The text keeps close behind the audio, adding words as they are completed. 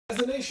As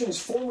the nation's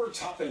former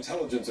top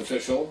intelligence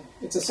official,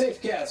 it's a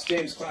safe guess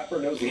James Clapper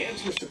knows the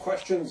answers to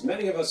questions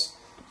many of us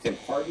can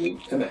hardly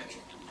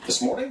imagine.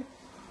 This morning,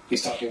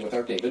 he's talking with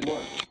our David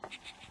Martin.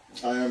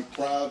 I am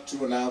proud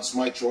to announce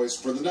my choice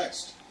for the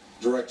next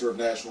Director of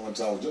National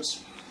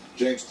Intelligence,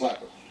 James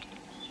Clapper.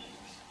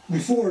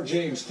 Before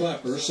James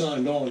Clapper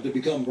signed on to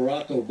become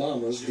Barack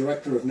Obama's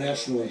Director of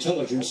National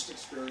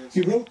Intelligence,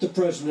 he wrote the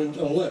President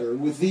a letter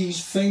with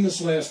these famous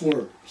last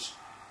words.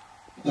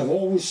 I've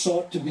always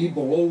sought to be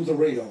below the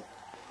radar.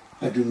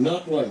 I do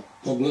not like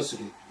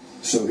publicity.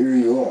 So here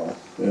you are.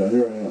 Yeah,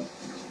 here I am.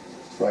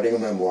 Writing a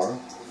memoir.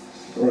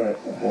 Right.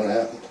 What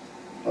happened?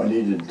 I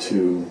needed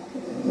to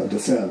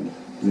defend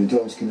the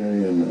intelligence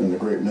community and the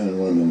great men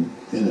and women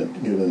in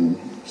it, given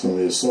some of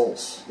the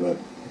assaults that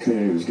the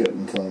community was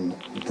getting from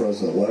the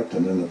president-elect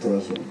and then the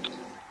president.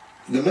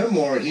 The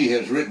memoir he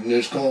has written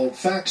is called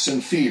Facts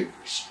and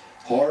Fears,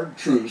 Hard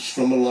Truths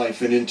from a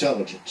Life in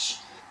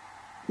Intelligence,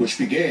 which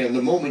began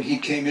the moment he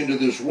came into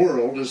this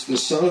world as the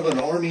son of an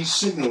Army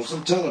signals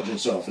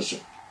intelligence officer,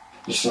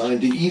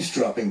 assigned to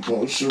eavesdropping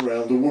posts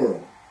around the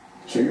world.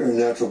 So you're a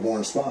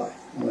natural-born spy.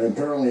 I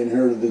apparently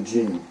inherited the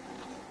gene.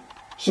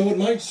 So it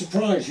might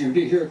surprise you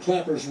to hear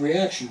Clapper's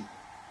reaction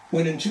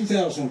when in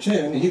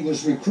 2010 he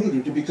was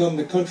recruited to become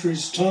the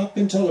country's top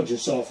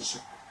intelligence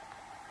officer,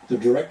 the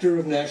Director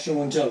of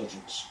National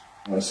Intelligence.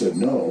 I said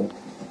no.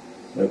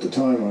 At the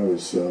time I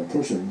was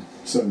pushing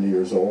 70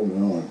 years old,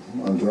 now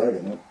I'm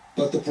dragging it.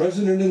 But the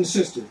President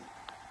insisted,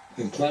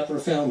 and Clapper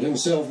found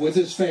himself with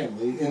his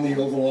family in the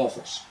Oval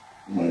Office.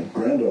 My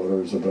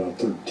granddaughter is about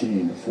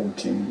 13 or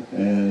 14,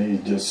 and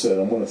he just said,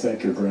 I want to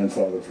thank your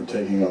grandfather for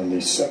taking on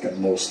the second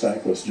most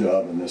thankless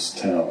job in this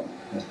town.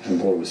 And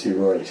boy, was he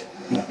right.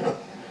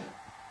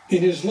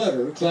 In his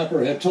letter,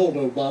 Clapper had told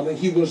Obama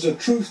he was a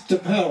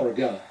truth-to-power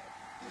guy.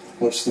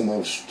 What's the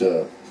most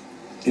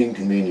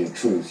inconvenient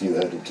truth you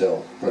had to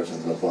tell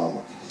President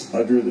Obama?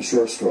 I drew the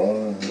short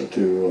straw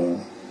to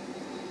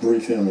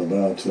brief him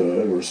about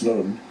Edward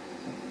Snowden,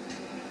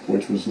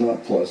 which was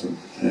not pleasant,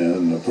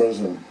 and the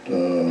president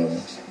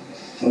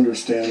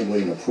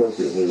understandably and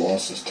appropriately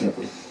lost his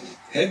temper.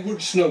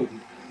 Edward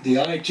Snowden, the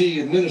IT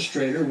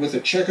administrator with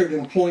a checkered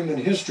employment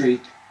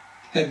history,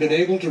 had been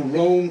able to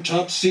roam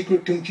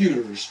top-secret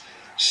computers,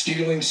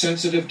 stealing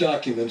sensitive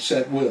documents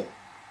at will.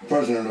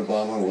 President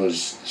Obama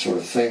was sort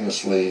of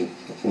famously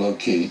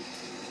low-key.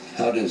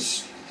 How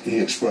does he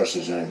express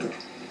his anger?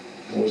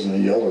 He wasn't a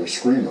yeller or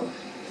screamer,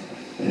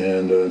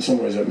 and in some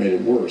ways that made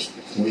it worse.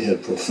 We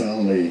had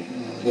profoundly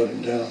let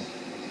him down.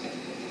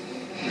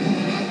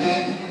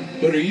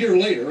 But a year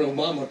later,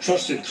 Obama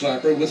trusted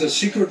Clapper with a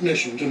secret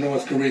mission to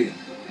North Korea,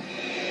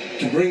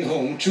 to bring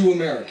home two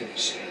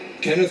Americans,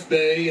 Kenneth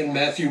Bay and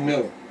Matthew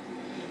Miller,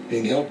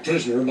 being held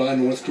prisoner by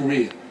North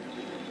Korea.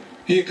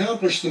 He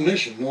accomplished the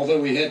mission,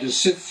 although he had to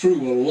sit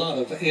through a lot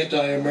of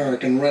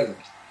anti-American rhetoric.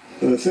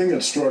 The thing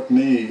that struck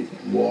me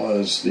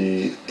was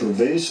the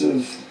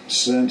pervasive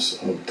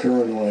sense of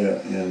paranoia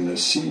and the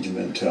siege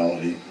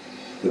mentality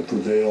that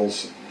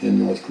prevails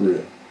in North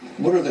Korea.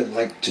 What are they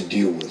like to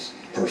deal with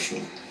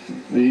personally?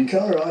 The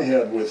encounter I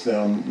had with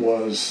them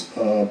was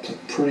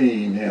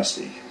pretty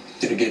nasty.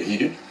 Did it get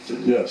heated?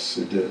 Yes,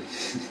 it did.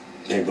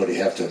 Anybody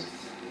have to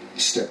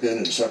step in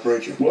and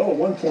separate you? Well, at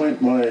one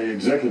point my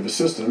executive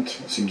assistant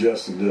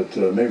suggested that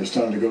maybe it's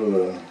time to go to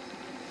the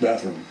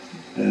bathroom.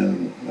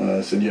 And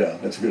I said, yeah,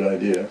 that's a good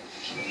idea.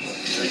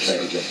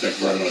 Thank you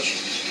very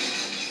much.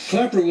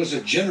 Clapper was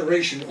a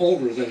generation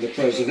older than the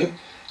president,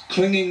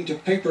 clinging to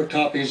paper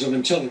copies of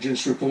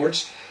intelligence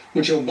reports,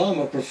 which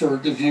Obama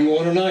preferred to view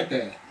on an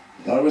iPad.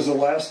 I was the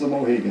last of the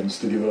Mohegans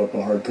to give up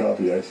a hard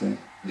copy, I think.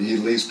 He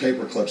leaves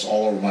paper clips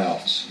all over my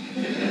office.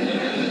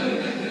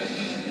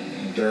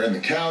 They're in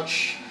the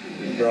couch,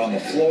 they're on the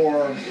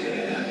floor,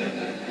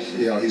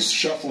 you know, he's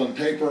shuffling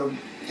paper.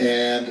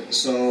 And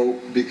so,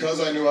 because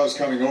I knew I was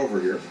coming over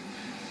here,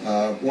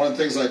 one of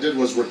the things I did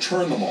was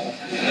return them all.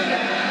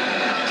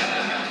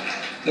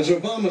 As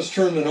Obama's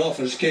term in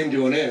office came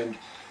to an end,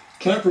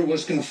 Clapper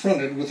was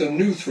confronted with a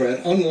new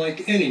threat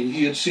unlike any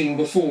he had seen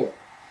before: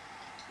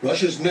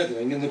 Russia's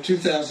meddling in the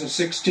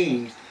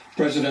 2016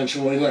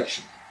 presidential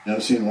election.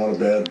 I've seen a lot of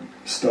bad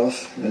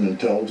stuff in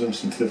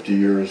intelligence in 50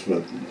 years,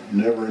 but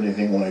never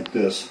anything like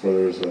this, where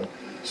there was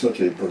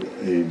such a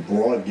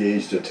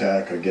broad-gauged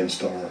attack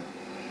against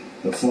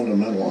the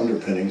fundamental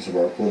underpinnings of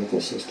our political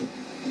system.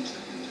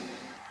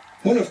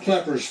 One of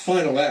Clapper's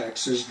final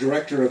acts as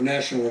Director of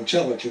National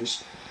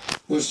Intelligence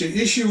was to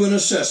issue an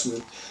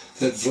assessment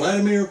that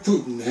Vladimir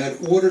Putin had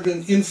ordered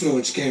an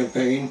influence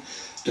campaign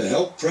to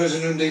help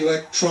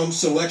President-elect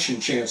Trump's election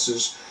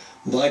chances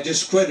by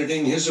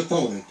discrediting his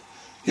opponent,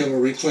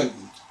 Hillary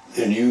Clinton.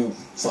 And you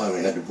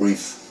finally had to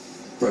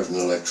brief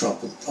President-elect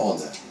Trump on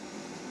that.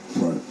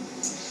 Right.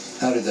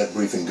 How did that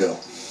briefing go?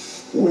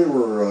 We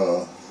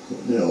were,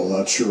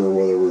 not sure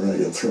whether we were going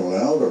to get thrown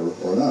out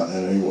or not,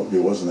 and he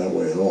wasn't that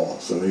way at all.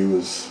 So he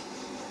was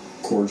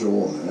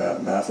cordial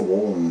and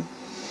affable and,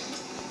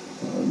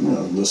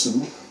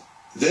 listened.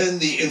 Then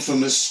the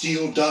infamous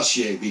Steele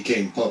dossier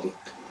became public.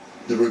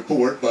 The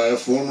report by a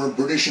former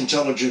British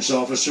intelligence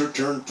officer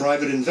turned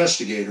private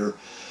investigator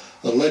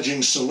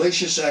alleging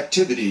salacious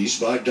activities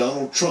by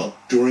Donald Trump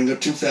during a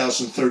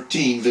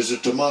 2013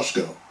 visit to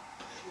Moscow.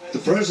 The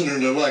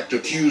president-elect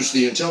accused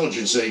the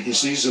intelligence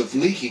agencies of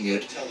leaking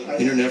it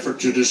in an effort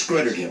to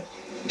discredit him.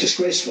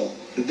 Disgraceful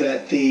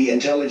that the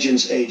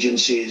intelligence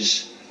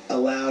agencies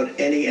allowed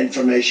any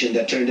information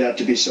that turned out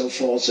to be so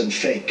false and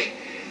fake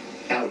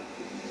out.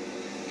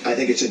 I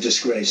think it's a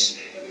disgrace.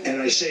 And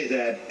I say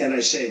that,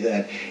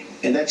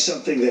 and that's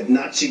something that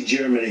Nazi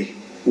Germany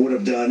would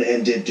have done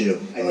and did do.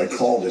 I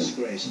called him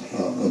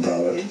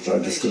about it. I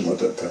just couldn't let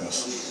that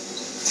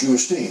pass. You were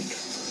steamed.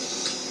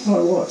 Oh,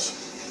 I was.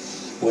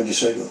 What did you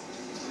say to him?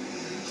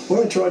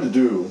 What I tried to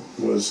do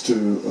was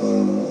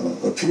to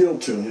appeal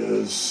to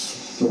his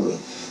sort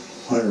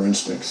of higher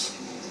instincts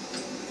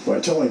by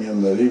telling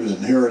him that he was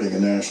inheriting a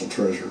national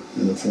treasure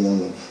in the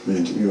form of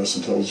the U.S.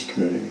 intelligence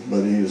community,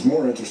 but he is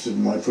more interested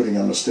in my putting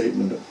on a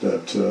statement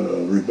that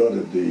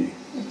rebutted the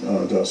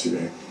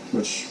dossier,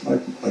 which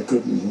I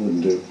couldn't and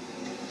wouldn't do.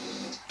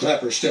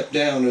 Clapper stepped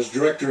down as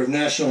Director of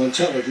National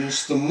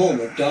Intelligence the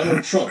moment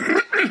Donald Trump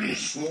was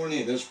sworn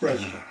in as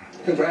president.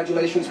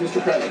 Congratulations,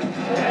 Mr. President.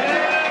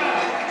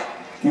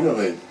 You have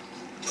a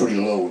pretty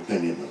low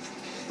opinion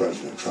of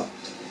President Trump.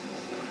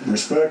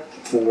 Respect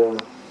for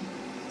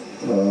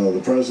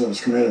the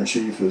president's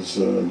commander-in-chief is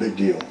a big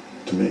deal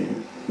to me.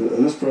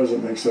 This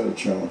president makes that a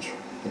challenge,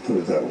 I'll put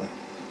it that way.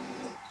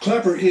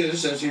 Clapper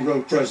is, as he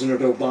wrote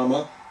President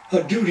Obama,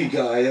 a duty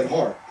guy at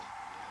heart.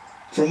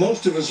 For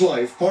most of his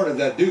life, part of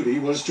that duty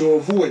was to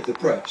avoid the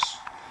press.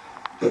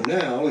 But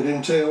now it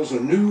entails a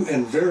new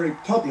and very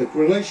public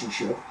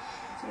relationship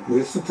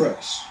with the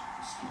press.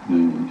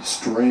 The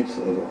strength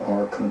of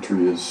our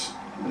country is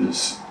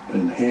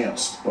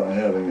enhanced by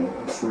having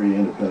a free,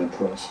 independent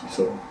press.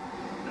 So,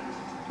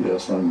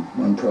 yes,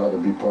 I'm proud to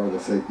be part of the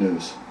fake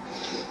news.